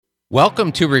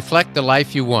Welcome to Reflect the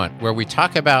Life You Want, where we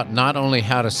talk about not only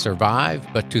how to survive,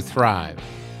 but to thrive.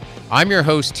 I'm your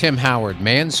host, Tim Howard,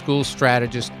 man school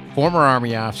strategist, former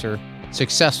Army officer,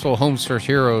 successful Homes for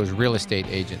Heroes real estate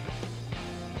agent.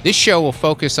 This show will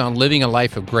focus on living a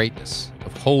life of greatness,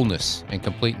 of wholeness, and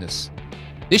completeness.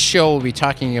 This show will be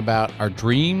talking about our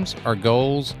dreams, our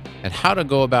goals, and how to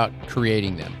go about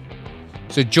creating them.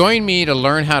 So join me to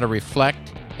learn how to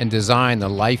reflect and design the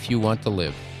life you want to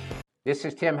live. This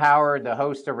is Tim Howard, the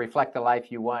host of Reflect the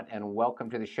Life You Want, and welcome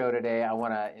to the show today. I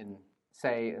want to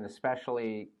say an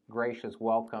especially gracious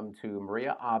welcome to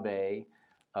Maria Abe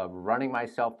of Running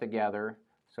Myself Together.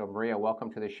 So Maria,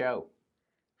 welcome to the show.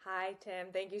 Hi, Tim.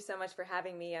 Thank you so much for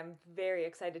having me. I'm very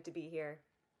excited to be here.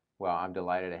 Well, I'm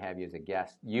delighted to have you as a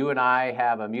guest. You and I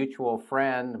have a mutual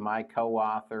friend, my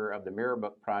co-author of the Mirror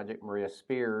Book Project, Maria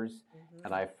Spears,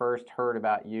 and I first heard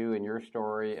about you and your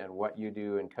story and what you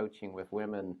do in coaching with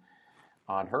women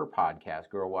on her podcast,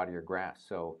 Girl Water Your Grass.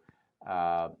 So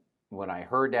when I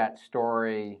heard that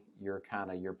story, your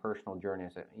personal journey, I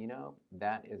said,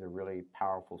 that is a really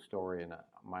powerful story, and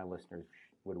my listeners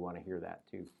would want to hear that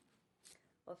too.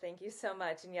 Well, thank you so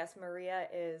much. And yes, Maria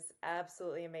is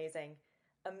absolutely amazing.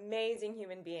 Amazing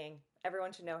human being.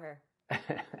 Everyone should know her.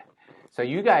 So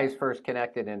you guys first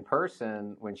connected in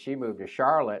person when she moved to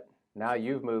Charlotte. Now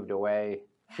you've moved away.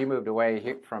 She moved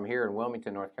away from here in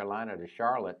Wilmington, North Carolina to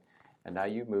Charlotte. And now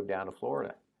you've moved down to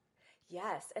Florida.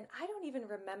 Yes. And I don't even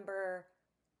remember.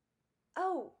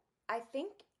 Oh, I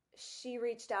think she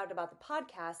reached out about the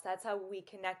podcast. That's how we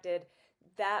connected.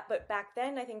 But back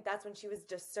then, I think that's when she was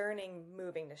discerning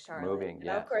moving to Charlotte.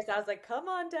 Yeah. Of course, I was like, come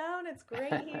on down. It's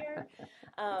great here.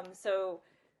 So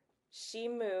she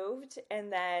moved,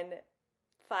 and then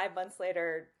 5 months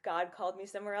later, God called me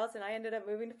somewhere else, and I ended up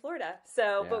moving to Florida.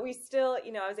 So, But we still,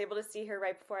 I was able to see her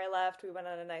right before I left. We went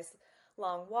on a nice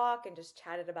long walk and just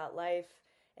chatted about life,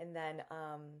 and then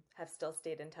have still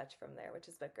stayed in touch from there, which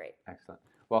has been great. Excellent.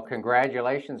 Well,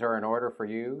 congratulations are in order for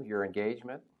you, your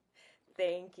engagement.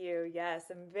 Thank you.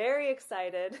 Yes, I'm very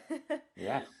excited.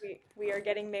 Yes. We are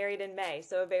getting married in May,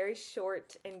 so a very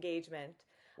short engagement.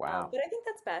 Wow. But I think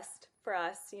that's best for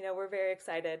us. We're very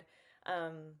excited.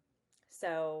 And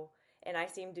I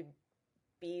seem to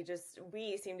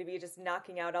we seem to be just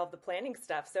knocking out all the planning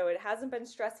stuff. So it hasn't been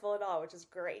stressful at all, which is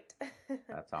great.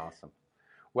 That's awesome.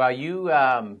 Well, you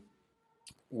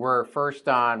were first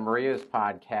on Maria's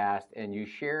podcast, and you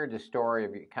shared the story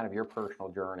of kind of your personal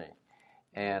journey.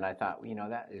 And I thought,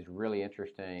 that is really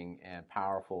interesting and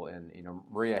powerful. And,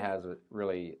 Maria has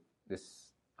this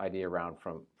idea around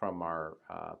from our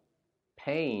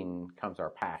pain comes our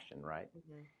passion, right?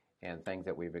 Mm-hmm. And things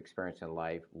that we've experienced in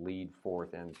life lead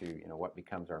forth into, what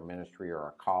becomes our ministry or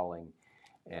our calling.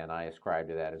 And I ascribe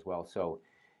to that as well. So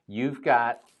you've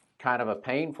got kind of a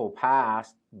painful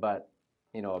past, but,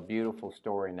 a beautiful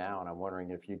story now. And I'm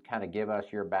wondering if you'd kind of give us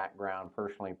your background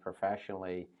personally,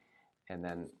 professionally, and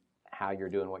then how you're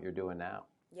doing what you're doing now.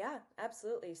 Yeah,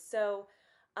 absolutely. So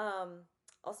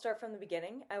I'll start from the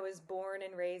beginning. I was born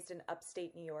and raised in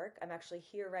upstate New York. I'm actually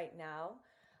here right now.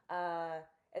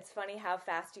 It's funny how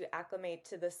fast you acclimate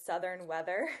to the southern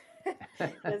weather.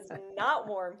 It's not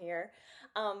warm here.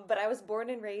 But I was born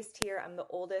and raised here. I'm the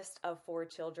oldest of 4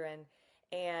 children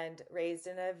and raised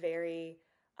in a very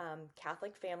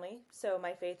Catholic family. So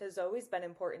my faith has always been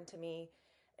important to me.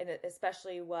 And it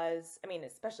especially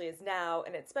is now,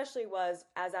 and it especially was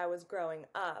as I was growing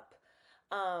up.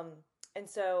 And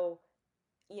so,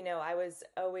 I was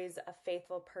always a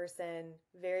faithful person,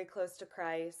 very close to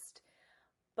Christ.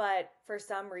 But for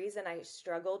some reason, I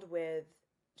struggled with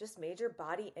just major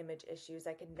body image issues.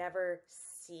 I could never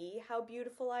see how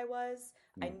beautiful I was.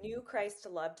 I knew Christ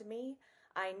loved me.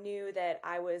 I knew that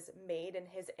I was made in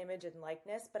his image and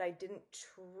likeness, but I didn't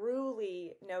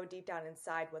truly know deep down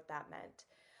inside what that meant.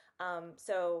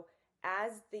 So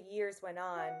as the years went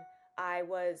on, I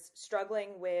was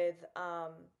struggling with,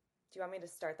 do you want me to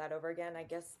start that over again? I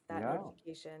guess that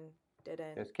notification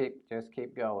didn't. Just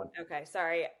keep going. Okay.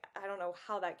 Sorry. I don't know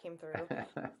how that came through.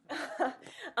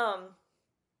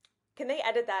 Can they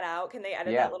edit that out? Can they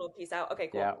edit that little piece out? Okay,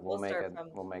 cool. Yeah, we'll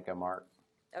make a mark.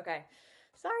 Okay.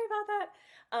 Sorry about that.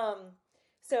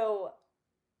 So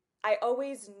I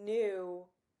always knew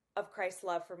of Christ's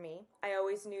love for me. I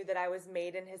always knew that I was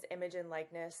made in his image and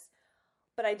likeness,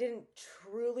 but I didn't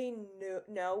truly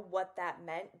know what that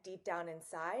meant deep down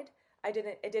inside.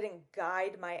 It didn't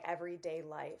guide my everyday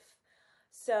life.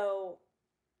 So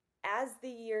as the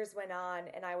years went on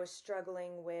and I was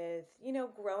struggling with,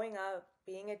 growing up,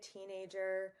 being a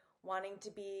teenager, wanting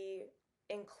to be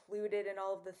included in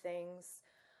all of the things,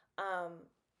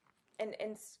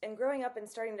 and growing up and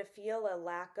starting to feel a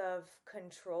lack of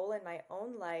control in my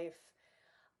own life,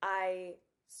 I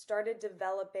started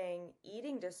developing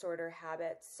eating disorder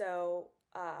habits. So,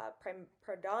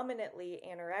 predominantly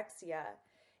anorexia.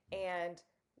 And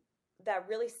that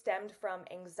really stemmed from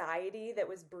anxiety that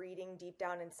was breeding deep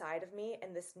down inside of me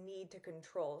and this need to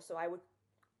control. So I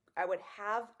would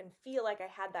have and feel like I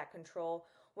had that control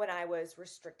when I was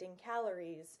restricting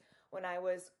calories, when I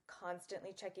was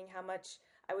constantly checking how much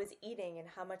I was eating and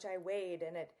how much I weighed,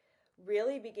 and it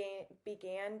really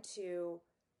began to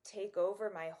take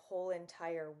over my whole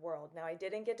entire world. Now, I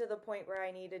didn't get to the point where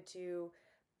I needed to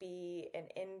be an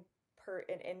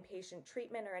inpatient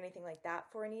treatment or anything like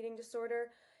that for an eating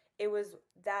disorder. It was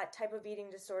that type of eating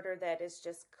disorder that is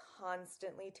just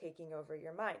constantly taking over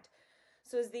your mind.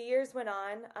 So as the years went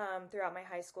on, throughout my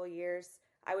high school years,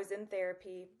 I was in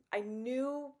therapy.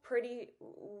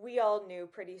 We all knew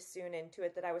pretty soon into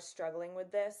it that I was struggling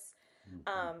with this.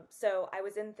 So I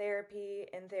was in therapy,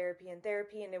 and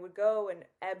it would go in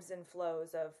ebbs and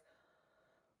flows of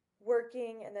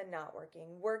working and then not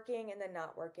working, working and then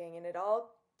not working. And it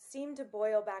all seemed to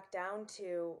boil back down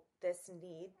to this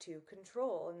need to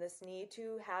control and this need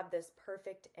to have this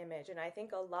perfect image. And I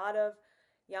think a lot of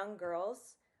young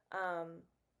girls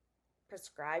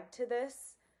prescribe to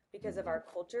this because of our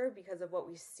culture, because of what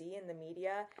we see in the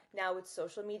media. Now with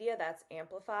social media, that's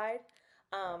amplified.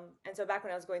 And so back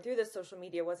when I was going through this, social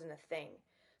media wasn't a thing.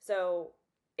 So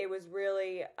it was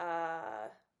really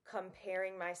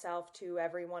comparing myself to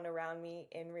everyone around me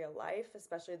in real life,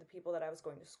 especially the people that I was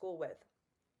going to school with.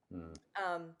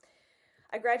 Um,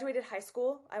 I graduated high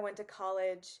school, I went to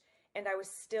college, and I was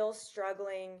still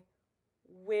struggling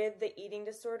with the eating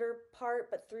disorder part.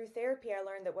 But through therapy, I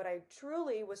learned that what I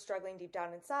truly was struggling deep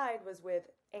down inside was with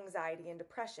anxiety and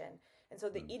depression. And so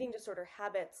the eating disorder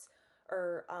habits,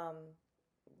 or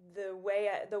the way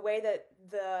that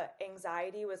the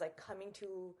anxiety was like coming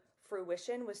to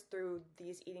fruition was through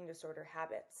these eating disorder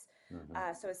habits.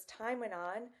 So as time went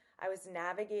on, I was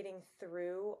navigating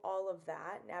through all of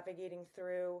that, navigating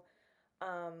through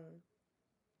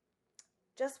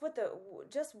just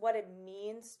what it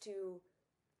means to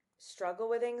struggle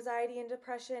with anxiety and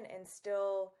depression and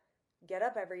still get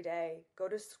up every day, go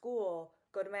to school,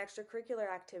 go to my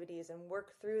extracurricular activities and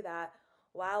work through that,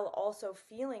 while also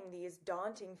feeling these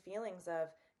daunting feelings of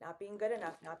not being good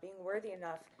enough, not being worthy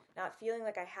enough, not feeling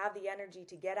like I have the energy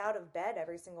to get out of bed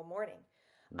every single morning.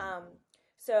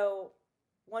 So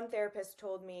one therapist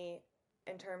told me,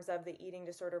 in terms of the eating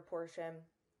disorder portion,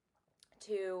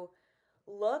 to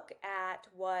look at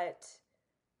what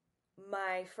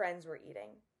my friends were eating,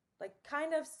 like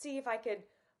kind of see if I could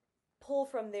pull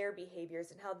from their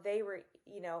behaviors and how they were,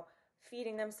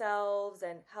 feeding themselves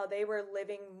and how they were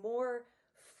living more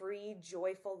free,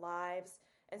 joyful lives.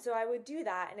 And so I would do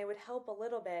that and it would help a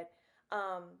little bit.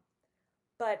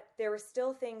 But there were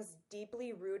still things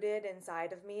deeply rooted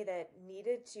inside of me that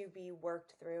needed to be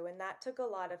worked through. And that took a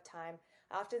lot of time.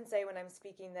 I often say when I'm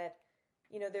speaking that,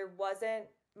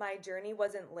 my journey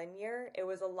wasn't linear. It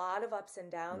was a lot of ups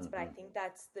and downs, but I think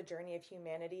that's the journey of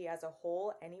humanity as a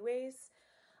whole anyways.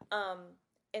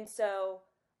 And so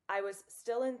I was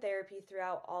still in therapy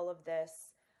throughout all of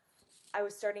this. I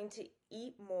was starting to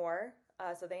eat more.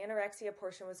 So the anorexia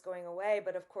portion was going away,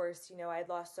 but of course, I had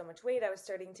lost so much weight, I was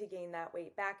starting to gain that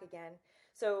weight back again.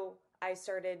 So I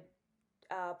started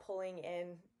pulling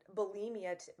in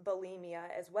bulimia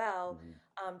as well,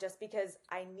 just because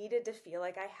I needed to feel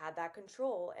like I had that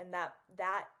control, and that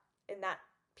in that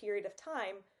period of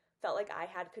time felt like I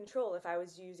had control if I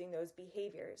was using those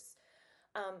behaviors.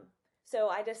 So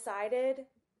I decided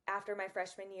after my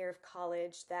freshman year of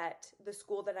college that the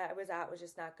school that I was at was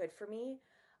just not good for me.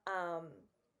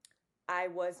 I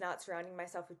was not surrounding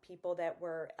myself with people that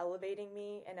were elevating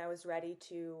me, and I was ready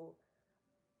to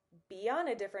be on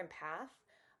a different path.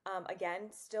 Again,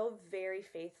 still very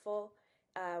faithful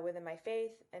within my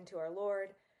faith and to our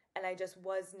Lord, and I just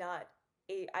was not.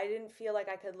 I didn't feel like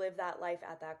I could live that life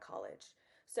at that college.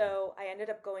 So I ended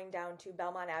up going down to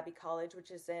Belmont Abbey College,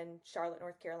 which is in Charlotte,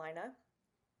 North Carolina,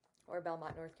 or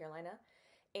Belmont, North Carolina,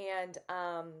 and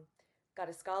got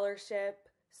a scholarship,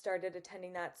 started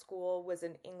attending that school, was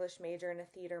an English major and a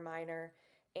theater minor,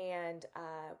 and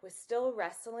was still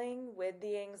wrestling with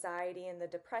the anxiety and the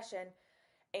depression,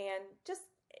 and just,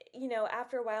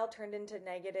 after a while turned into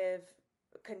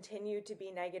continued to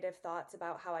be negative thoughts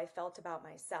about how I felt about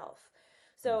myself.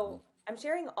 So I'm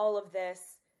sharing all of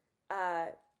this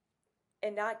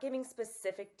and not giving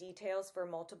specific details for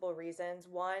multiple reasons.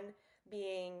 One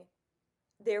being,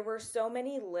 there were so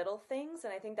many little things,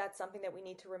 and I think that's something that we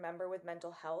need to remember with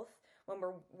mental health.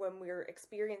 When we're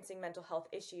experiencing mental health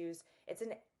issues, it's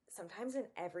an sometimes an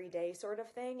everyday sort of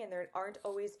thing, and there aren't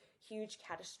always huge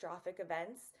catastrophic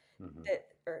events Mm-hmm.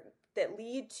 that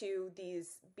lead to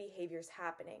these behaviors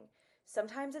happening.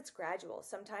 Sometimes it's gradual.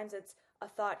 Sometimes it's a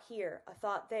thought here, a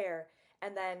thought there,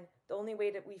 and then the only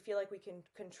way that we feel like we can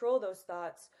control those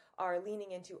thoughts are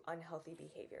leaning into unhealthy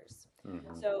behaviors.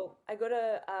 Mm-hmm. So I go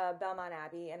to Belmont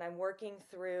Abbey, and I'm working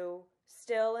through,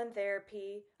 still in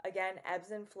therapy, again, ebbs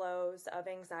and flows of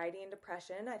anxiety and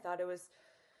depression.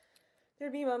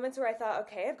 There'd be moments where I thought,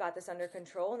 okay, I've got this under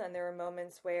control. And then there were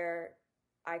moments where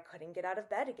I couldn't get out of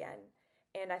bed again.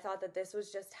 And I thought that this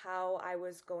was just how I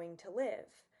was going to live.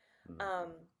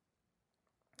 Mm-hmm.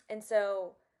 And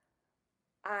so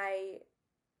I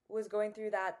was going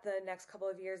through that the next couple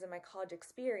of years of my college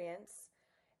experience.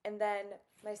 And then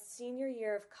my senior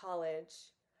year of college,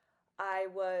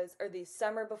 or the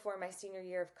summer before my senior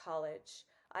year of college,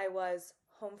 I was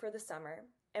home for the summer.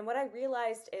 And what I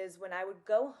realized is when I would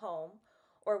go home,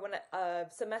 or when a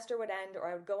semester would end, or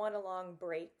I would go on a long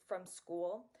break from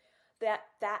school,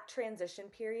 that transition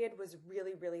period was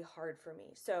really, really hard for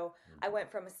me. So I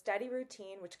went from a steady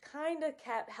routine, which kind of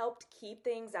helped keep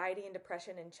the anxiety and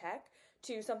depression in check,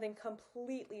 to something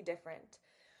completely different.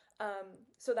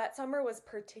 So that summer was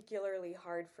particularly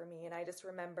hard for me. And I just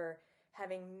remember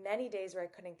having many days where I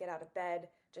couldn't get out of bed,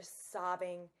 just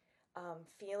sobbing,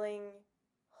 feeling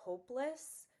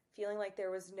hopeless, feeling like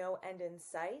there was no end in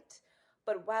sight.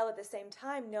 But while at the same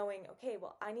time knowing, okay,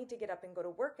 well, I need to get up and go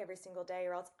to work every single day,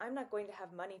 or else I'm not going to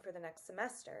have money for the next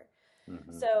semester.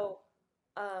 Mm-hmm. So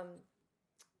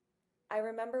I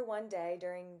remember one day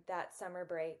during that summer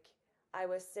break, I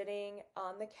was sitting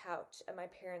on the couch at my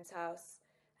parents' house,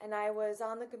 and I was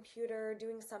on the computer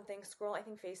doing something, I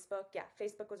think Facebook. Yeah,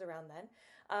 Facebook was around then.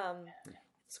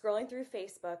 Scrolling through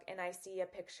Facebook, and I see a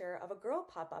picture of a girl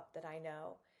pop up that I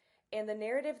know. And the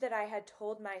narrative that I had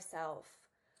told myself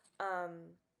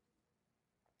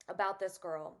about this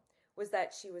girl was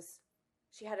that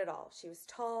she had it all. She was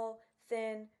tall,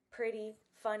 thin, pretty,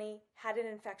 funny, had an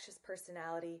infectious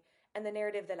personality. And the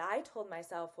narrative that I told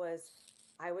myself was,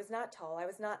 I was not tall, I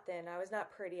was not thin, I was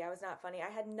not pretty, I was not funny.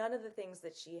 I had none of the things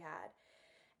that she had.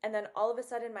 And then all of a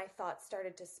sudden my thoughts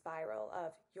started to spiral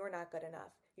of, you're not good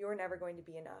enough, you're never going to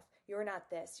be enough, you're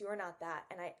not this, you're not that.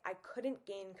 And I couldn't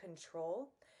gain control.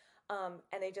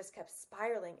 And they just kept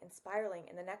spiraling and spiraling.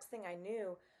 And the next thing I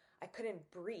knew, I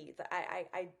couldn't breathe.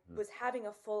 I was having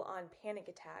a full-on panic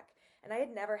attack. And I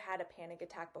had never had a panic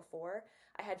attack before.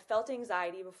 I had felt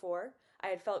anxiety before. I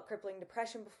had felt crippling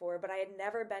depression before, but I had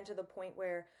never been to the point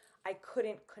where I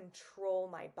couldn't control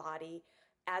my body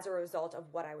as a result of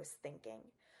what I was thinking.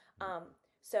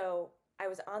 So I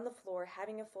was on the floor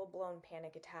having a full-blown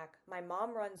panic attack. My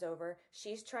mom runs over.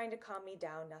 She's trying to calm me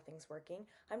down. Nothing's working.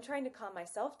 I'm trying to calm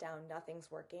myself down. Nothing's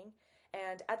working.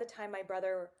 And at the time, my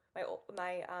brother,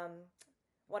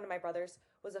 one of my brothers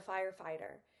was a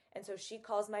firefighter. And so she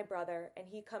calls my brother, and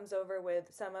he comes over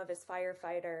with some of his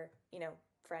firefighter,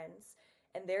 friends.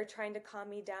 And they're trying to calm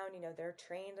me down. They're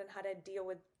trained on how to deal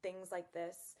with things like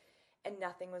this. And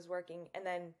nothing was working. And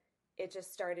then it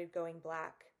just started going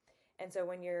black. And so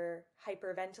when you're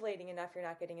hyperventilating enough, you're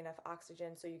not getting enough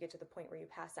oxygen, so you get to the point where you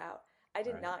pass out. I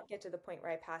did not get to the point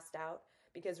where I passed out,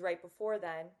 because right before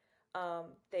then,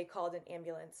 they called an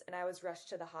ambulance, and I was rushed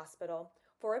to the hospital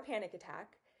for a panic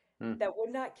attack that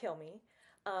would not kill me.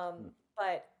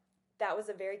 But that was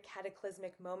a very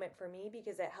cataclysmic moment for me,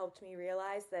 because it helped me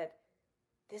realize that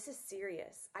this is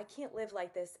serious. I can't live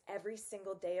like this every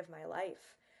single day of my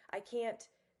life. I can't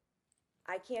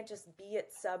just be at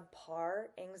subpar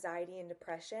anxiety and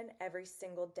depression every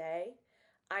single day.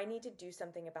 I need to do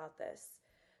something about this.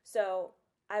 So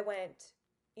I went,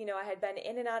 I had been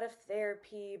in and out of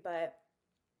therapy,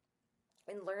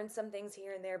 and learned some things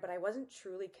here and there, but I wasn't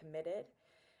truly committed.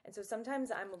 And so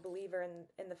sometimes I'm a believer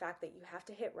in the fact that you have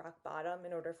to hit rock bottom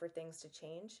in order for things to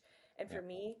change. And for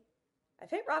me,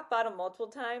 I've hit rock bottom multiple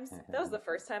times. That was the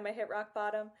first time I hit rock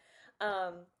bottom.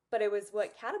 But it was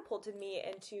what catapulted me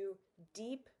into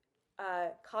deep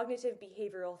cognitive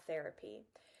behavioral therapy.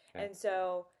 Okay. And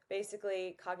so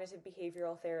basically, cognitive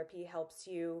behavioral therapy helps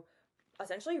you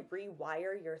essentially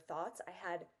rewire your thoughts.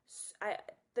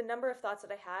 The number of thoughts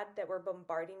that I had that were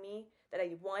bombarding me that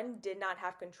I, one, did not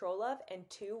have control of, and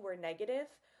two, were negative,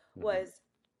 was,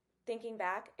 thinking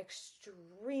back,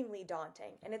 extremely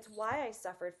daunting. And it's why I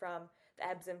suffered from the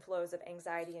ebbs and flows of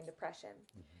anxiety and depression.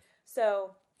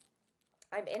 So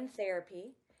I'm in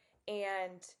therapy,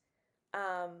 and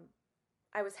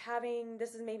I was having,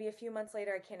 this is maybe a few months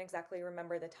later, I can't exactly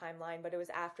remember the timeline, but it was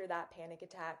after that panic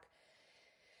attack.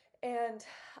 And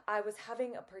I was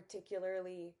having a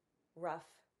particularly rough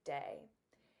day.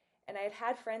 And I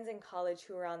had friends in college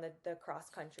who were on the cross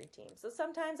country team. So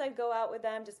sometimes I'd go out with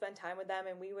them to spend time with them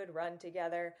and we would run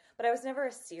together, but I was never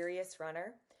a serious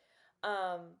runner.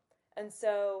 Um, and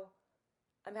so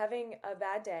I'm having a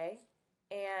bad day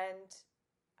and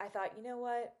I thought, you know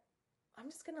what? I'm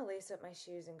just going to lace up my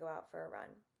shoes and go out for a run.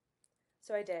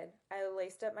 So I did. I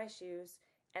laced up my shoes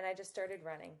and I just started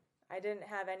running. I didn't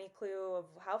have any clue of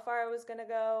how far I was going to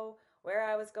go, where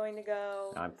I was going to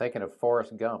go. I'm thinking of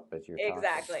Forrest Gump as you're talking.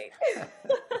 Exactly.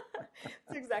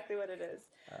 That's exactly what it is.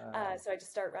 So I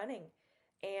just start running.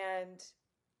 And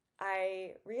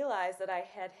I realized that I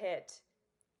had hit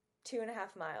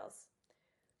 2.5 miles.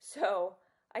 So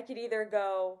I could either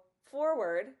go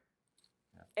forward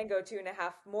and go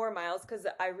 2.5 more miles because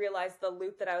I realized the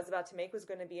loop that I was about to make was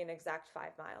going to be an exact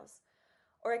 5 miles.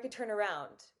 Or I could turn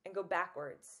around and go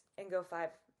backwards and go 5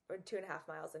 or 2.5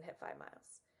 miles and hit 5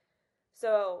 miles.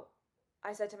 So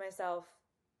I said to myself,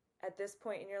 at this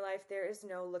point in your life, there is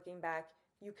no looking back.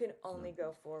 You can only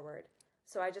go forward.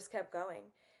 So I just kept going.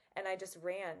 And I just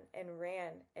ran and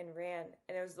ran and ran.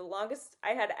 And it was the longest I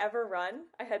had ever run.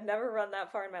 I had never run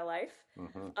that far in my life.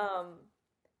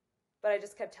 But I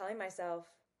just kept telling myself,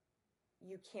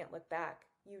 you can't look back.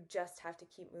 You just have to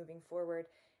keep moving forward.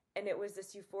 And it was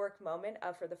this euphoric moment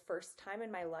of, for the first time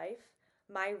in my life,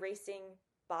 my racing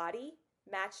body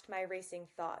matched my racing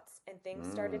thoughts and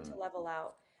things started to level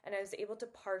out. And I was able to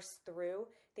parse through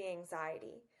the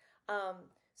anxiety.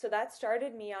 So that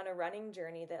started me on a running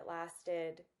journey that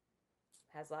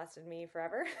has lasted me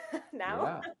forever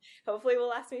now. Yeah. Hopefully will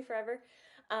last me forever.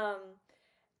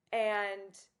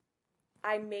 And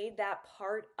I made that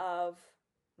part of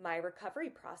my recovery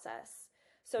process.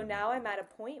 So now I'm at a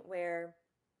point where,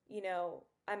 you know,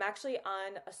 I'm actually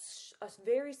on a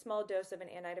very small dose of an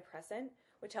antidepressant,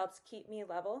 which helps keep me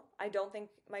level. I don't think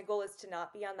my goal is to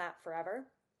not be on that forever.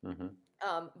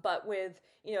 But with,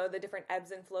 you know, the different ebbs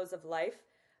and flows of life,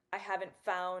 I haven't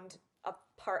found a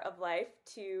part of life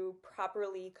to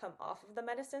properly come off of the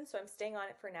medicine. So I'm staying on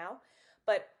it for now.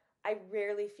 But I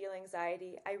rarely feel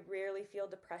anxiety. I rarely feel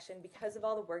depression because of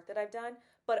all the work that I've done,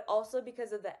 but also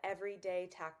because of the everyday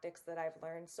tactics that I've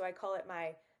learned. So I call it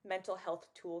my mental health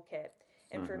toolkit.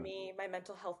 And for me, my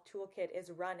mental health toolkit is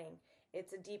running.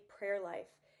 It's a deep prayer life.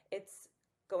 It's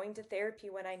going to therapy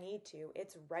when I need to.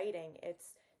 It's writing.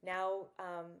 It's now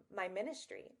my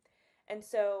ministry. And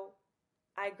so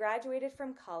I graduated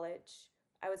from college.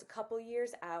 I was a couple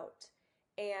years out.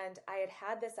 And I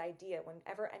had this idea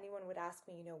whenever anyone would ask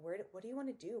me, you know, what do you want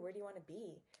to do? Where do you want to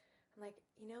be? I'm like,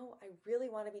 you know, I really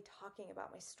want to be talking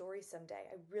about my story someday.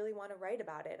 I really want to write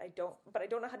about it. But I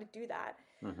don't know how to do that.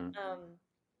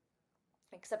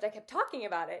 Except I kept talking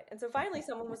about it. And so finally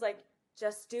someone was like,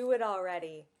 just do it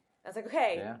already. I was like,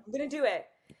 okay, yeah. I'm going to do it.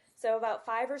 So about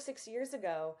 5 or 6 years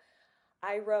ago,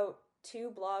 I wrote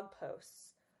 2 blog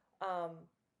posts,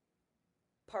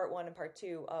 part 1 and part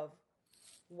 2 of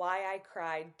why I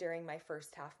cried during my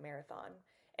first half marathon.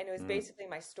 And it was basically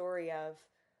my story of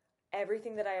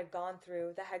everything that I had gone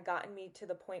through that had gotten me to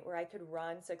the point where I could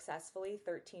run successfully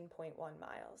 13.1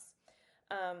 miles.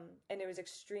 And it was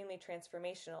extremely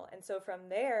transformational. And so from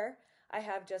there, I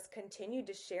have just continued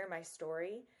to share my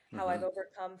story, how I've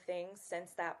overcome things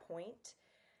since that point.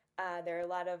 There are a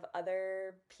lot of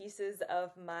other pieces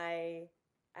of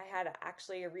I had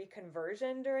actually a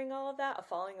reconversion during all of that, a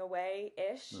falling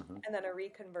away-ish, and then a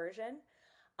reconversion,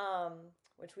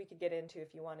 which we could get into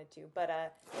if you wanted to. But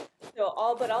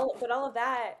all of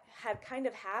that had kind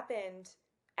of happened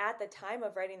at the time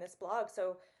of writing this blog.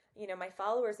 So, you know, my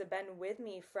followers have been with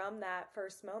me from that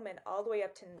first moment all the way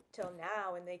up to till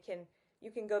now, and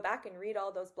you can go back and read all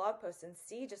those blog posts and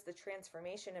see just the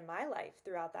transformation in my life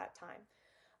throughout that time.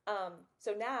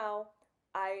 So now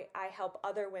I help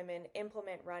other women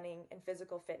implement running and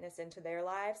physical fitness into their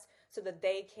lives so that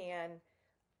they can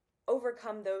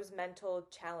overcome those mental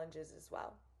challenges as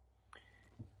well.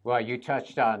 Well, you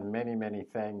touched on many, many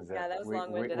things that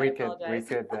we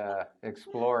could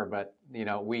explore, but you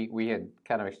know, we had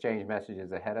kind of exchanged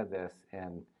messages ahead of this,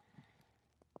 and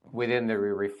within the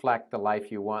Reflect the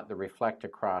Life You Want, the Reflect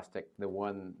acrostic, the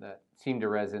one that seemed to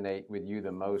resonate with you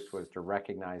the most was to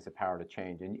recognize the power to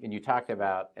change. And you talked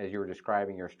about, as you were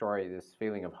describing your story, this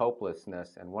feeling of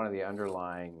hopelessness, and one of the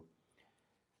underlying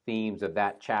themes of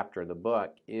that chapter of the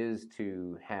book is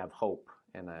to have hope.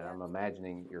 And I'm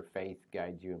imagining your faith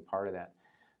guides you in part of that.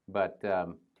 But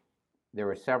there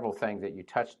were several things that you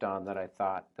touched on that I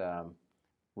thought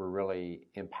were really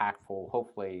impactful.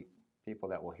 Hopefully people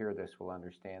that will hear this will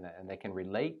understand that, and they can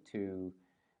relate to,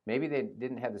 maybe they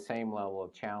didn't have the same level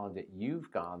of challenge that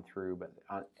you've gone through, but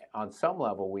on some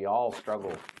level we all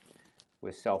struggle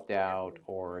with self-doubt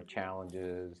or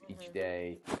challenges each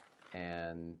day.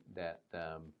 and that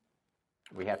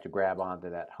we have to grab onto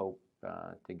that hope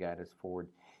to guide us forward.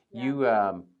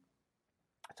 Yeah.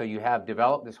 So you have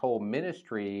developed this whole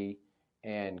ministry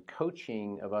and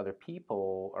coaching of other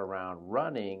people around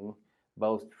running,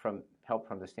 both from help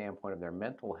from the standpoint of their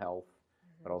mental health,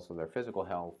 but also their physical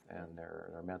health and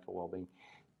their mental well-being.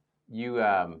 You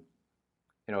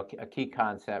know, a key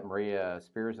concept Maria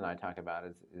Spears and I talk about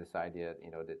is this idea,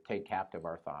 you know, to take captive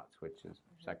our thoughts, which is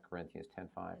 2 Corinthians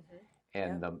 10:5.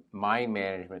 And the mind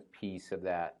management piece of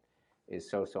that is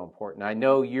so important. I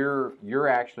know you're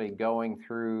actually going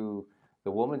through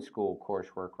the Women's School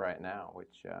coursework right now,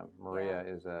 which Maria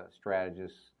is a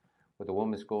strategist with the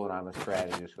Women's School, and I'm a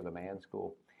strategist with a Man's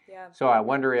School. Yeah. So I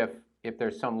wonder if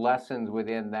there's some lessons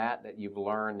within that you've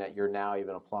learned that you're now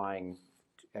even applying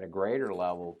at a greater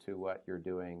level to what you're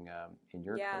doing in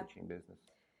your coaching business.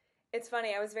 It's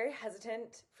funny. I was very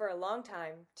hesitant for a long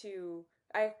time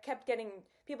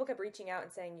people kept reaching out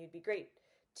and saying, you'd be great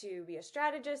to be a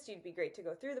strategist. You'd be great to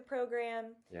go through the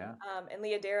program. Yeah. And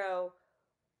Leah Darrow,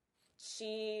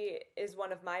 she is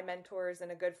one of my mentors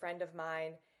and a good friend of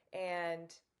mine.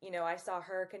 And, you know, I saw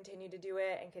her continue to do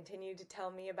it and continue to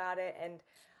tell me about it. And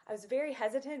I was very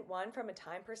hesitant, one, from a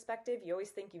time perspective. You always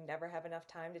think you never have enough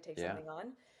time to take something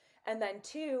on. And then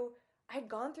two, I'd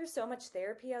gone through so much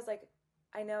therapy. I was like,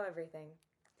 I know everything.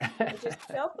 Which is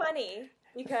so funny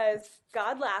because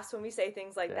God laughs when we say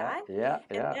things like that. Yeah.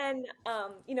 And then,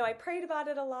 you know, I prayed about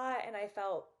it a lot and I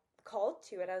felt called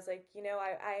to it. I was like, you know,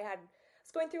 I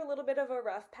was going through a little bit of a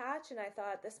rough patch and I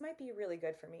thought this might be really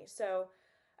good for me. So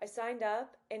I signed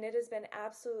up and it has been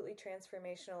absolutely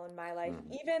transformational in my life,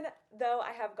 even though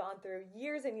I have gone through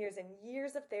years and years and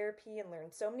years of therapy and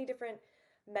learned so many different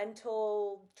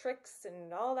mental tricks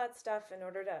and all that stuff in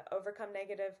order to overcome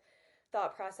negative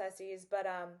thought processes. But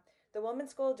the Women's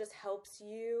School just helps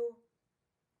you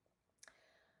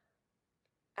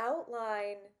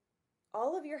outline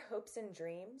all of your hopes and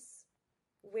dreams,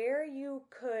 where you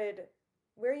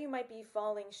might be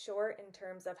falling short in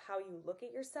terms of how you look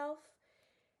at yourself,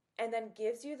 and then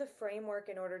gives you the framework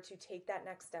in order to take that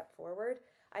next step forward.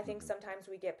 I think sometimes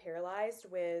we get paralyzed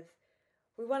with,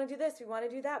 we want to do this, we want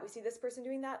to do that. We see this person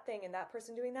doing that thing and that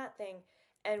person doing that thing,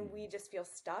 and we just feel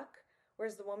stuck.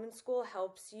 Whereas the Women's School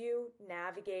helps you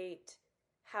navigate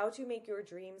how to make your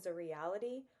dreams a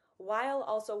reality while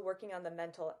also working on the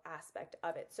mental aspect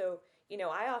of it. So, you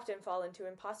know, I often fall into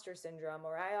imposter syndrome,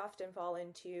 or I often fall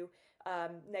into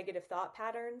negative thought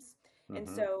patterns. And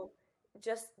so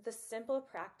just the simple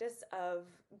practice of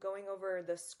going over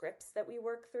the scripts that we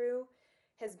work through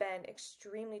has been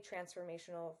extremely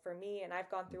transformational for me. And I've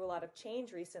gone through a lot of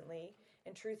change recently.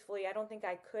 And truthfully, I don't think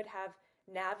I could have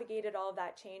navigated all of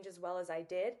that change as well as I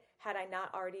did had I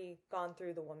not already gone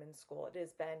through the Women's School. It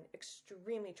has been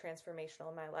extremely transformational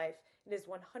in my life. It is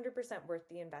 100% worth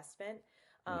the investment.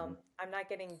 I'm not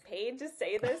getting paid to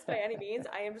say this by any means.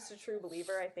 I am just a true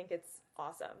believer. I think it's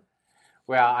awesome.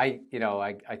 Well, I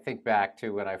think back to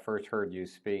when I first heard you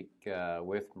speak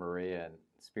with Maria and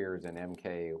Spears and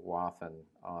MK Wathen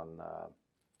on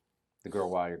The Girl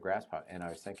While Your Grass Pot, and I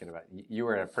was thinking about you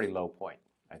were at a pretty low point.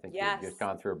 I think you had just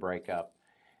gone through a breakup,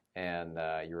 and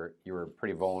you were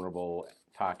pretty vulnerable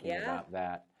talking about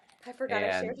that. I forgot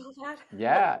I shared all that.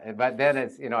 Yeah, but then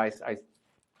it's, you know,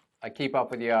 I keep up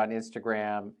with you on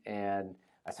Instagram, and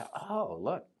I said, oh,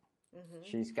 look,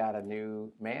 she's got a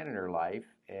new man in her life,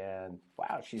 and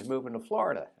wow, she's moving to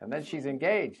Florida, and then she's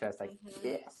engaged. I was like,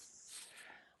 yes,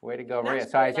 way to go, Maria.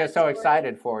 So I was just so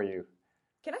excited for you.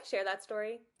 Can I share that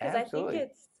story? Absolutely. I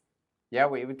think it's... Yeah,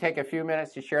 we would take a few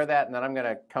minutes to share that, and then I'm going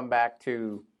to come back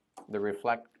to the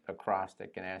reflect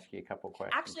acrostic and ask you a couple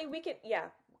questions. Actually, we can,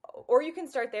 or you can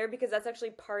start there because that's actually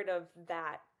part of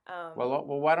that. Well,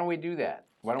 why don't we do that?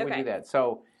 Why don't we do that?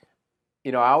 So,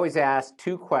 you know, I always ask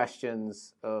 2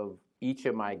 questions of each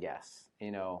of my guests,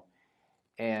 you know,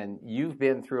 and you've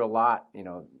been through a lot, you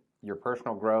know, your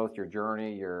personal growth, your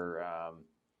journey, your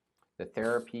the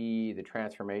therapy, the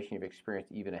transformation you've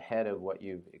experienced even ahead of what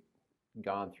you've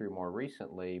gone through more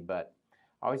recently. But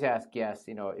I always ask guests,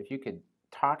 you know, if you could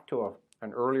talk to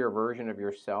an earlier version of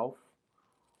yourself,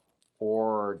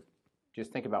 or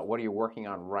just think about what are you working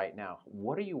on right now?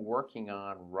 What are you working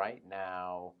on right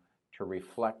now to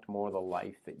reflect more the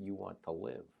life that you want to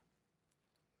live?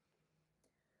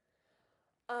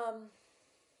 Man,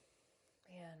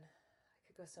 I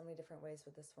could go so many different ways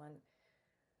with this one.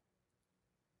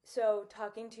 So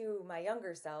talking to my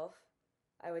younger self,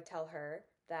 I would tell her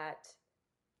that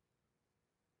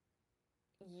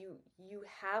you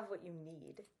have what you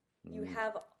need.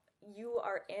 You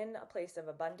are in a place of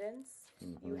abundance.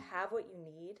 You have what you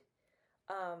need.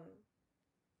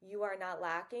 you are not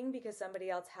lacking because somebody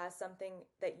else has something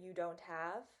that you don't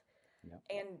have. Yep.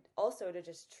 And also to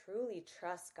just truly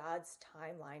trust God's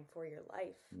timeline for your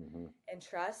life Mm-hmm. and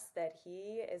trust that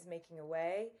He is making a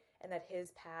way and that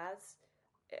His paths,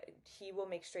 He will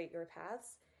make straight your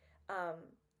paths. Um,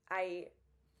 I,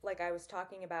 like I was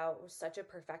talking about, was such a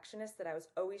perfectionist that I was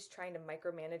always trying to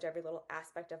micromanage every little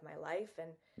aspect of my life and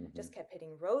Mm-hmm. just kept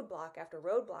hitting roadblock after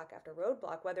roadblock after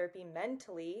roadblock, whether it be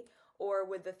mentally or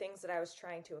with the things that I was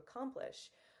trying to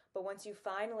accomplish. But once you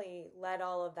finally let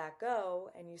all of that go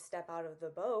and you step out of the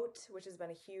boat, which has been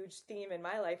a huge theme in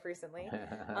my life recently,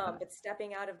 but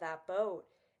stepping out of that boat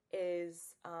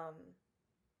is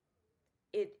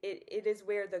it is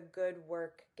where the good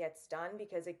work gets done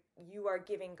because you are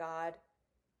giving God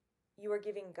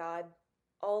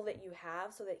all that you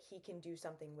have so that He can do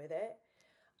something with it.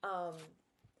 Um,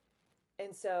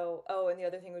 and so, oh, and the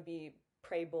other thing would be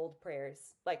pray bold prayers.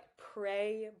 Like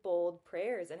pray bold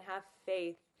prayers and have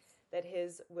faith that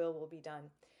His will be done.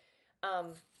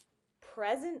 Um,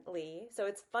 Presently, so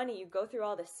it's funny, you go through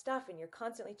all this stuff and you're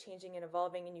constantly changing and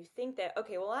evolving and you think that,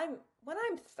 okay, well, when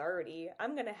I'm 30,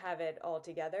 I'm going to have it all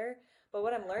together. But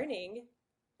what I'm learning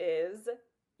is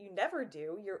you never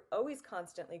do. You're always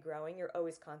constantly growing, you're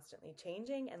always constantly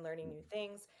changing and learning new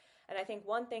things. And I think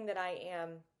one thing that I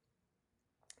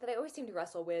always seem to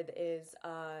wrestle with is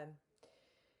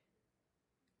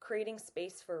creating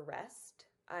space for rest.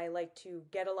 I like to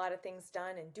get a lot of things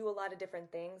done and do a lot of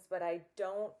different things, but I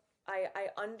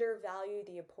undervalue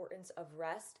the importance of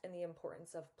rest and the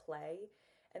importance of play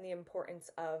and the importance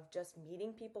of just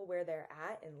meeting people where they're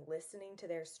at and listening to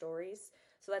their stories.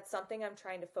 So that's something I'm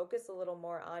trying to focus a little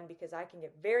more on because I can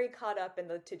get very caught up in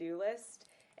the to-do list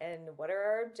and what are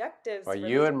our objectives Well, for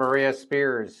you this and Maria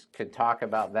Spears could talk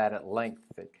about that at length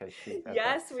because Yes,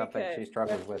 that's we something could. she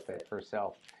struggles Yes, we with it could.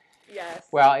 herself. Yes.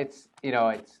 Well,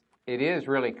 it is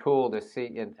really cool to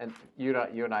see, and you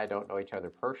and I don't know each other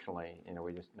personally.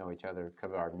 We just know each other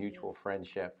because of our mutual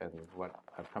friendship and what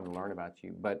I've come to learn about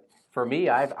you. But for me,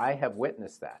 I have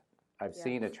witnessed that. I've Yes.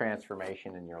 seen a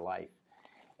transformation in your life,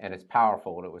 and it's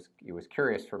powerful. And it was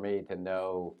curious for me to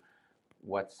know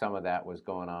what some of that was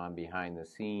going on behind the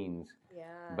scenes.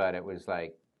 Yeah. But it was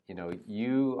like,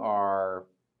 you are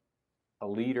a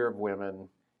leader of women.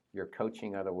 You're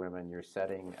coaching other women. You're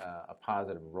setting a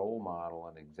positive role model,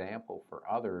 an example for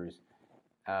others.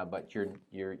 But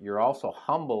you're also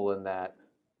humble in that,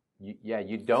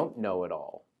 you don't know it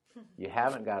all. You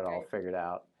haven't got it all Right. figured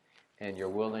out, and you're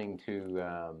willing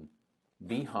to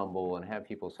be humble and have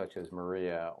people such as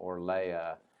Maria or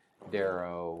Leah,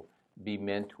 Darrow, be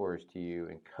mentors to you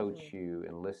and coach you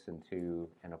and listen to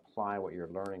and apply what you're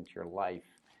learning to your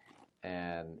life.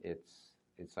 And it's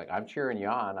like I'm cheering you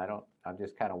on. I'm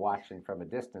just kind of watching from a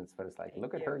distance, but it's like, Thank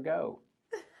look at you. her go.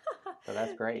 So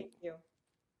that's great. Thank you.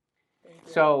 Thank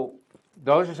you. So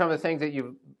those are some of the things that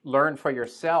you've learned for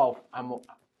yourself. I'm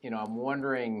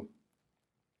wondering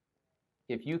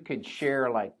if you could share,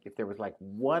 like, if there was like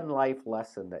one life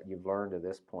lesson that you've learned to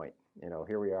this point.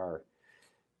 Here we are.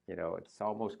 It's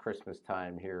almost Christmas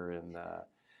time here in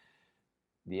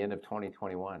the end of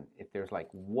 2021. If there's like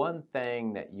one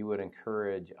thing that you would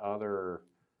encourage other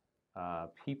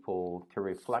people to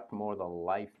reflect more the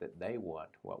life that they want,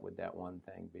 what would that one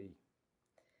thing be?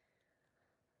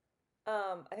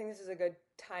 I think this is a good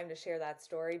time to share that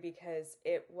story because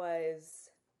it was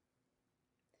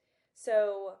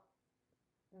so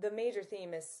the major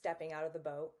theme is stepping out of the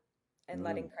boat and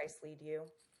letting Christ lead you.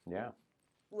 Yeah.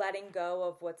 Letting go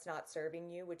of what's not serving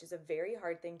you, which is a very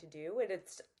hard thing to do. And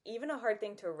it's even a hard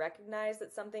thing to recognize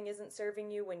that something isn't serving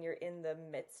you when you're in the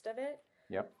midst of it.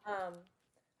 Yep.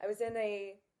 I was in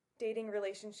a dating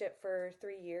relationship for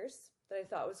 3 years that I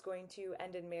thought was going to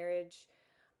end in marriage.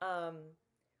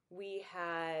 We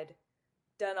had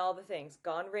done all the things,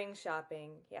 gone ring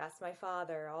shopping. He asked my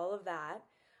father, all of that.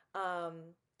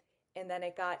 And then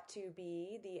it got to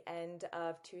be the end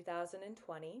of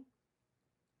 2020.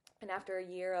 And after a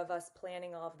year of us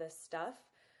planning all of this stuff,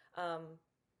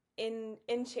 in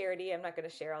charity, I'm not going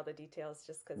to share all the details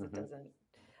just because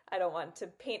I don't want to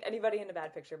paint anybody in a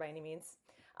bad picture by any means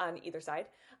on either side.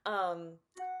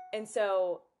 And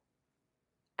so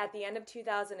at the end of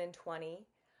 2020,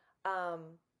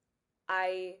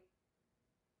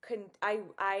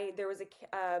 there was a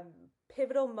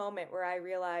pivotal moment where I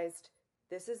realized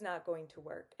this is not going to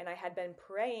work. And I had been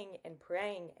praying and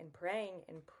praying and praying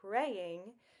and praying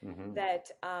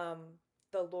that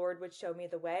the Lord would show me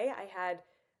the way. I had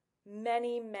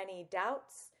many, many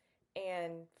doubts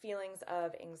and feelings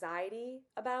of anxiety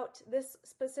about this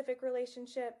specific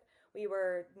relationship. We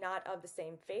were not of the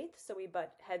same faith, so we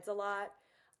butt heads a lot.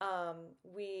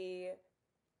 We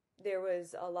there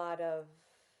was a lot of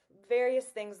various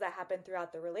things that happened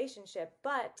throughout the relationship,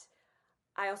 but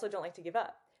I also don't like to give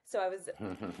up. So I was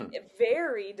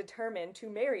very determined to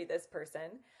marry this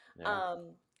person. Yeah.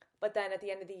 Um, but then at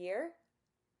the end of the year,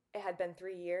 it had been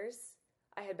 3 years.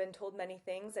 I had been told many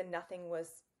things and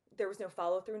there was no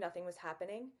follow through, nothing was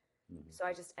happening. Mhm. So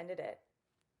I just ended it.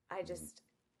 I Mhm. just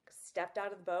stepped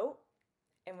out of the boat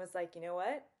and was like, you know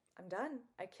what? I'm done.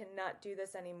 I cannot do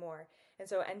this anymore. And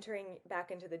so entering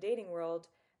back into the dating world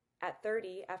at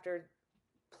 30, after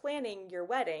planning your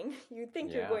wedding, you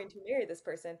think you're Yeah. going to marry this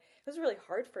person. It was really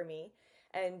hard for me.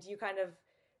 And you kind of,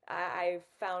 I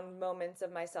found moments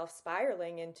of myself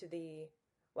spiraling into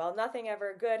well, nothing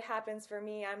ever good happens for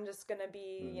me. I'm just going to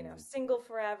be, Mhm. single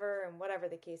forever and whatever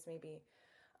the case may be.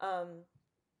 Um,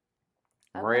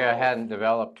 Maria about, hadn't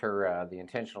developed her the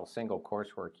intentional single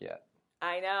coursework yet.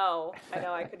 I know,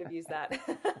 I could have used that.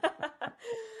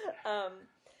 um,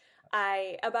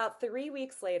 about 3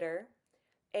 weeks later,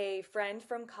 a friend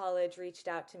from college reached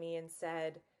out to me and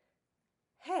said,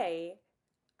 "Hey,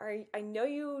 I know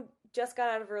you just got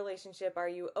out of a relationship. Are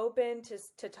you open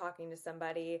to talking to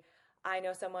somebody? I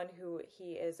know someone who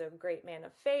he is a great man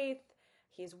of faith.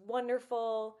 He's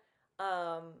wonderful.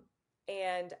 Um,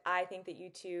 and I think that you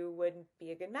two would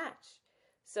be a good match."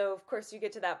 So, of course, you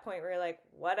get to that point where you're like,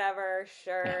 whatever,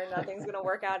 sure, nothing's going to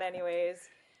work out anyways.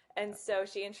 And so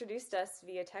she introduced us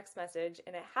via text message,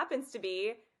 and it happens to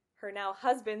be her now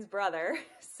husband's brother.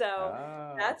 So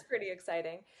Oh. that's pretty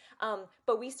exciting.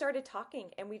 But we started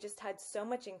talking and we just had so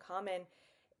much in common.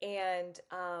 And,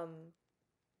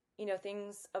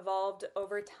 things evolved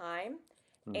over time.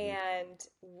 Mhm. And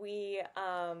we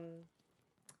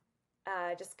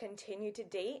just continued to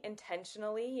date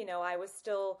intentionally. I was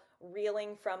still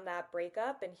reeling from that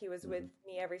breakup, and he was with Mhm.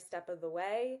 me every step of the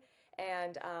way.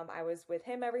 And I was with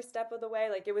him every step of the way.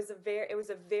 Like it was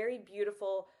a very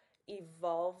beautiful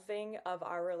evolving of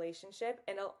our relationship,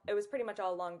 and it was pretty much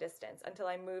all long distance until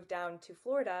I moved down to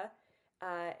Florida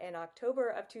in October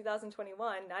of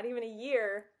 2021. Not even a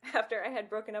year after I had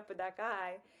broken up with that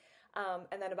guy.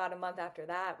 And then about a month after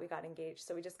that, we got engaged.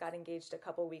 So we just got engaged a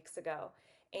couple weeks ago.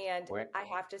 And Wait. I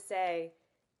have to say,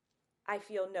 I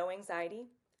feel no anxiety.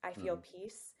 I feel Mhm.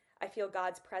 peace. I feel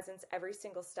God's presence every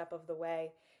single step of the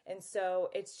way. And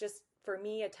so it's just, for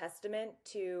me, a testament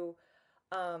to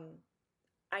um,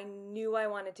 I knew I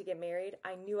wanted to get married.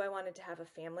 I knew I wanted to have a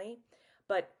family.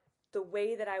 But the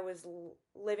way that I was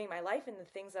living my life and the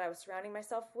things that I was surrounding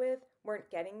myself with weren't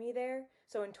getting me there.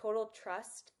 So, in total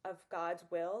trust of God's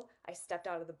will, I stepped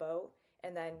out of the boat,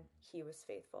 and then He was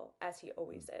faithful, as He Mhm.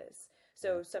 always is. Yeah.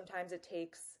 So, sometimes it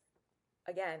takes,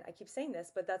 again, I keep saying this,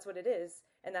 but that's what it is.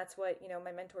 And that's what,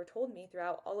 my mentor told me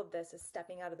throughout all of this is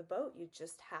stepping out of the boat. You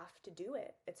just have to do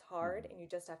it. It's hard Mhm. and you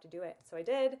just have to do it. So I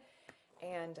did.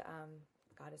 And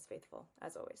God is faithful,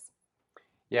 as always.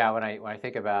 Yeah, when I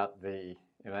think about and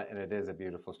it is a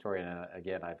beautiful story, and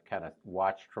again, I've kind of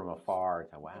watched from afar.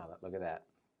 And wow, look at that,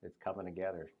 it's coming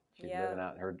together. She's Yeah, living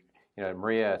out her.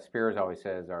 Maria Spears always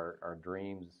says our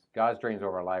dreams, God's dreams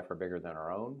over our life are bigger than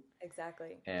our own.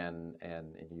 exactly. And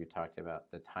you talked about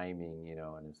the timing,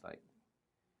 and it's like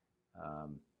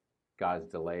um, God's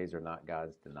delays are not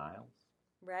God's denials,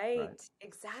 right? Right, So,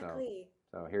 exactly.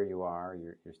 so here you are.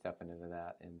 You're stepping into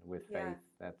that, and with Yeah,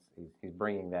 faith, he's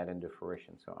bringing that into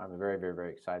fruition. So I'm very, very,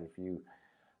 very excited for you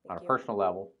on thank a you. personal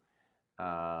level,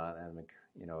 and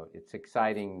it's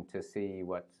exciting to see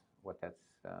what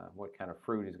kind of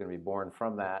fruit is going to be born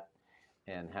from that,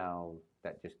 and how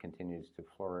that just continues to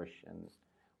flourish and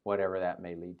whatever that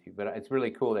may lead to. But it's really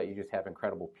cool that you just have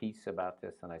incredible peace about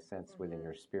this, and I sense within Hmm.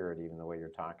 your spirit, even the way you're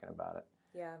talking about it,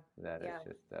 Yeah, that yeah, it's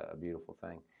just a beautiful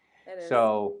thing. it is.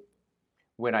 So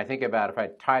when I think about, if I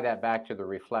tie that back to the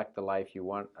reflect the life you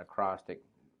want acrostic,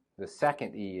 the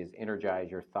second E is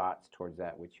energize your thoughts towards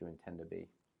that which you intend to be.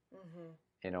 Hmm.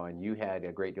 And you had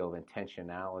a great deal of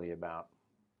intentionality about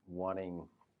wanting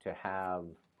to have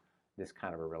this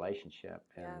kind of a relationship.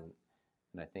 Yeah.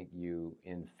 And I think you,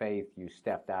 in faith, you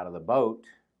stepped out of the boat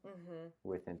Hmm.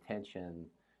 with intention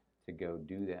to go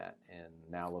do that. And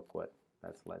now look what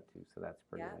that's led to. So that's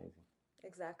pretty Yeah, amazing.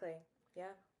 exactly.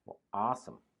 Yeah. Well,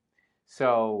 awesome.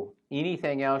 So,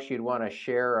 anything else you'd want to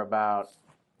share about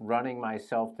running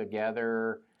myself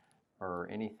together or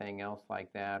anything else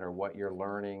like that, or what you're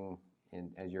learning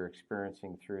as you're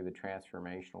experiencing through the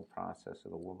transformational process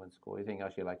of the Women's School? Anything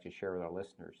else you'd like to share with our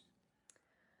listeners?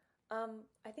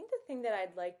 I think the thing that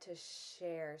I'd like to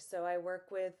share, so I work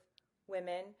with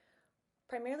women,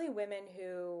 primarily women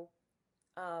who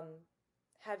um,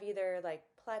 have either like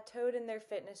plateaued in their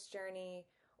fitness journey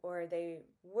or they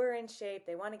were in shape,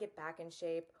 they want to get back in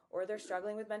shape, or they're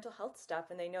struggling with mental health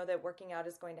stuff and they know that working out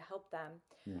is going to help them.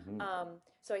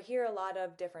 So I hear a lot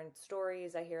of different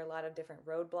stories. I hear a lot of different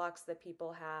roadblocks that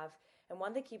people have. And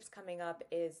one that keeps coming up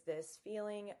is this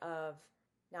feeling of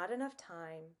not enough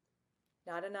time,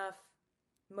 not enough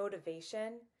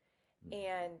motivation.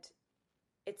 And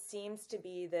it seems to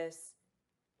be this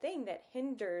thing that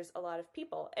hinders a lot of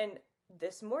people. And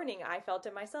this morning I felt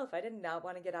it myself. I did not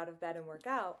want to get out of bed and work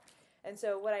out. And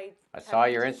so what I saw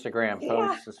your Instagram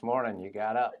post this morning. You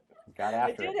got up, got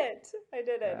after it. I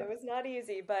did it. It was not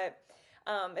easy, but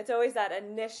it's always that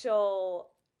initial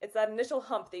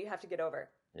hump that you have to get over.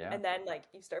 Yeah. And then like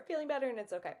you start feeling better and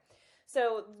it's okay.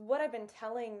 So what I've been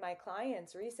telling my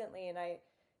clients recently, and I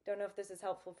don't know if this is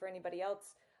helpful for anybody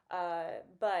else,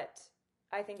 but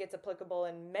I think it's applicable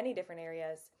in many different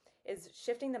areas, is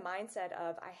shifting the mindset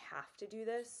of I have to do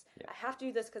this. Yeah. I have to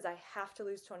do this because I have to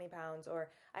lose 20 pounds, or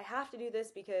I have to do this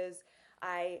because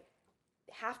I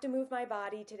have to move my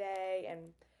body today. And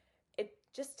it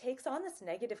just takes on this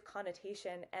negative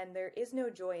connotation, and there is no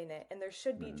joy in it. And there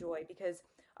should be joy, because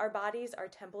our bodies are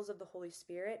temples of the Holy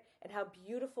Spirit, and how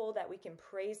beautiful that we can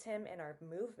praise Him in our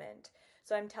movement.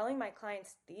 So I'm telling my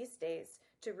clients these days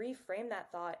to reframe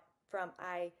that thought from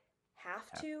I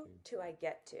have to I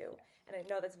get to. And I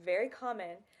know that's very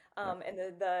common. And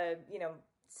the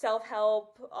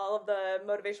self-help, all of the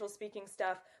motivational speaking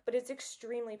stuff, but it's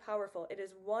extremely powerful. It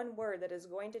is one word that is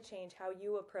going to change how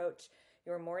you approach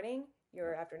your morning,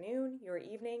 your afternoon, your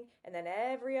evening, and then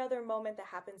every other moment that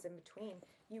happens in between.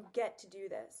 You get to do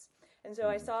this. And so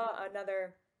I saw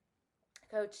another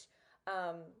coach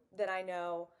that I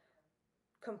know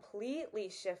completely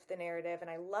shift the narrative, and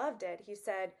I loved it. He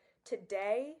said,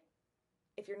 today,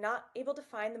 if you're not able to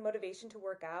find the motivation to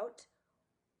work out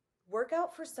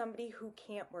for somebody who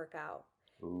can't work out.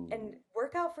 Ooh. And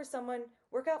work out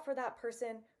for that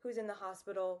person who's in the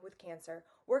hospital with cancer.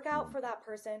 Work out for that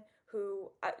person who,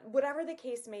 whatever the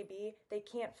case may be, they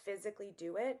can't physically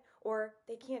do it, or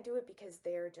they can't do it because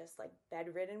they're just like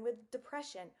bedridden with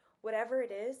depression. Whatever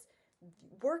it is,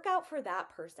 work out for that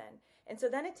person. And so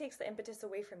then it takes the impetus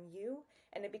away from you,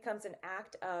 and it becomes an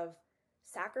act of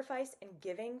sacrifice and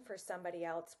giving for somebody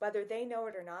else, whether they know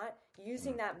it or not.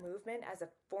 Using that movement as a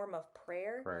form of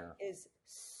prayer is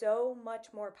so much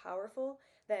more powerful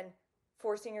than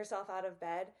forcing yourself out of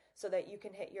bed so that you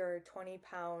can hit your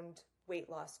 20-pound weight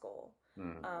loss goal.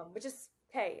 Which is,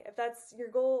 hey, if that's your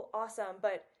goal, awesome.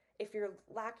 But if you're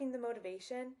lacking the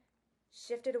motivation,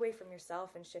 shift it away from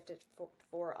yourself and shift it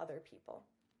for other people.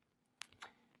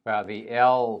 Well, the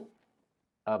L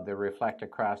of the Reflect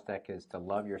Across Deck is to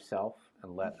love yourself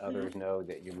and let others know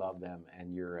that you love them.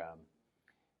 And you're,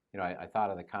 I thought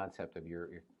of the concept of your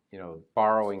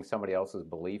borrowing somebody else's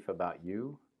belief about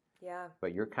you. Yeah.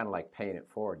 But you're kind of like paying it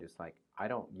forward. Just like, I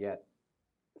don't yet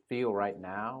feel right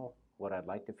now what I'd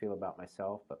like to feel about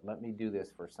myself, but let me do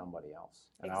this for somebody else.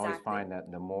 And exactly. I always find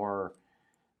that the more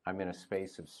I'm in a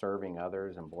space of serving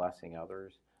others and blessing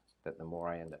others, that the more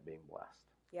I end up being blessed.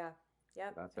 Yeah.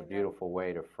 Yep. That's a beautiful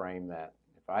way to frame that.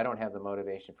 If I don't have the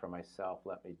motivation for myself,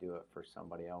 let me do it for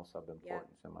somebody else of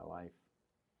importance in my life.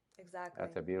 Exactly.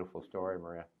 That's a beautiful story,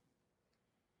 Maria.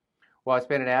 Well, it's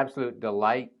been an absolute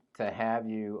delight to have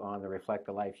you on the Reflect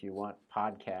the Life You Want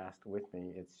podcast with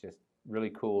me. It's just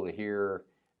really cool to hear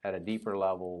at a deeper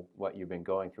level what you've been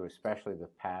going through, especially the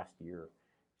past year,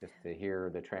 just to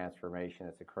hear the transformation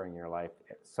that's occurring in your life.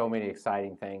 So many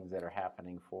exciting things that are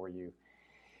happening for you.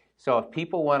 So if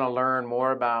people want to learn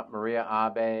more about Maria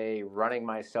Abe, Running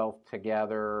Myself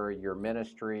Together, your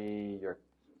ministry, your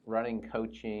running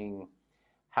coaching,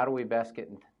 how do we best get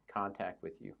in contact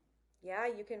with you? Yeah,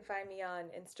 you can find me on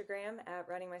Instagram at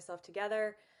Running Myself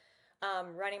Together,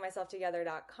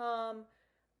 runningmyselftogether.com,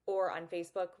 or on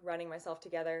Facebook, Running Myself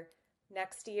Together.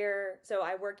 Next year, so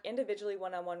I work individually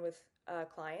one-on-one with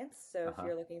clients, so if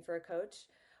you're looking for a coach.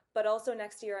 But also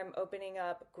next year, I'm opening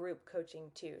up group coaching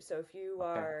too. So if you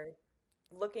are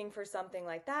looking for something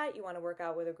like that, you want to work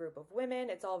out with a group of women,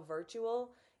 it's all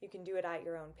virtual. You can do it at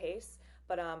your own pace.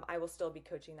 But I will still be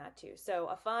coaching that too. So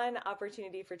a fun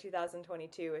opportunity for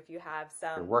 2022 if you have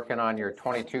some... You're working on your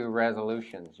 22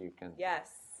 resolutions. You can... Yes,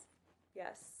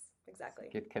 exactly.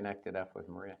 Get connected up with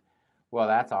Maria. Well,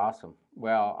 that's awesome.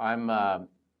 Well, I'm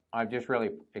just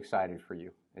really excited for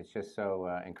you. It's just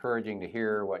so encouraging to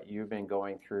hear what you've been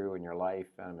going through in your life.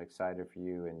 I'm excited for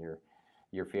you and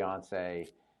your fiance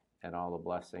and all the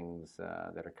blessings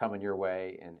that are coming your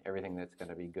way and everything that's going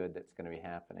to be good that's going to be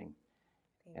happening.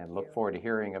 And look forward to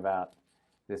hearing about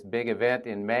this big event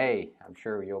in May. I'm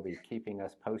sure you'll be keeping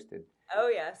us posted. Oh,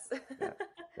 yes.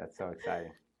 That's so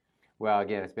exciting. Well,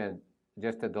 again, it's been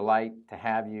just a delight to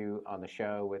have you on the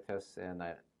show with us, and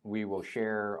we will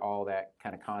share all that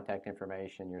kind of contact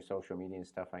information, your social media and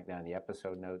stuff like that in the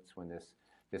episode notes when this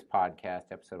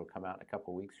podcast episode will come out in a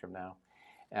couple weeks from now.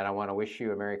 And I want to wish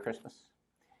you a Merry Christmas.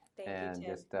 Thank you, and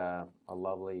Tim. Just a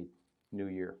lovely New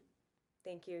Year.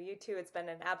 Thank you. You too. It's been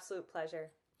an absolute pleasure.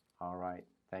 All right.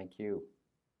 Thank you.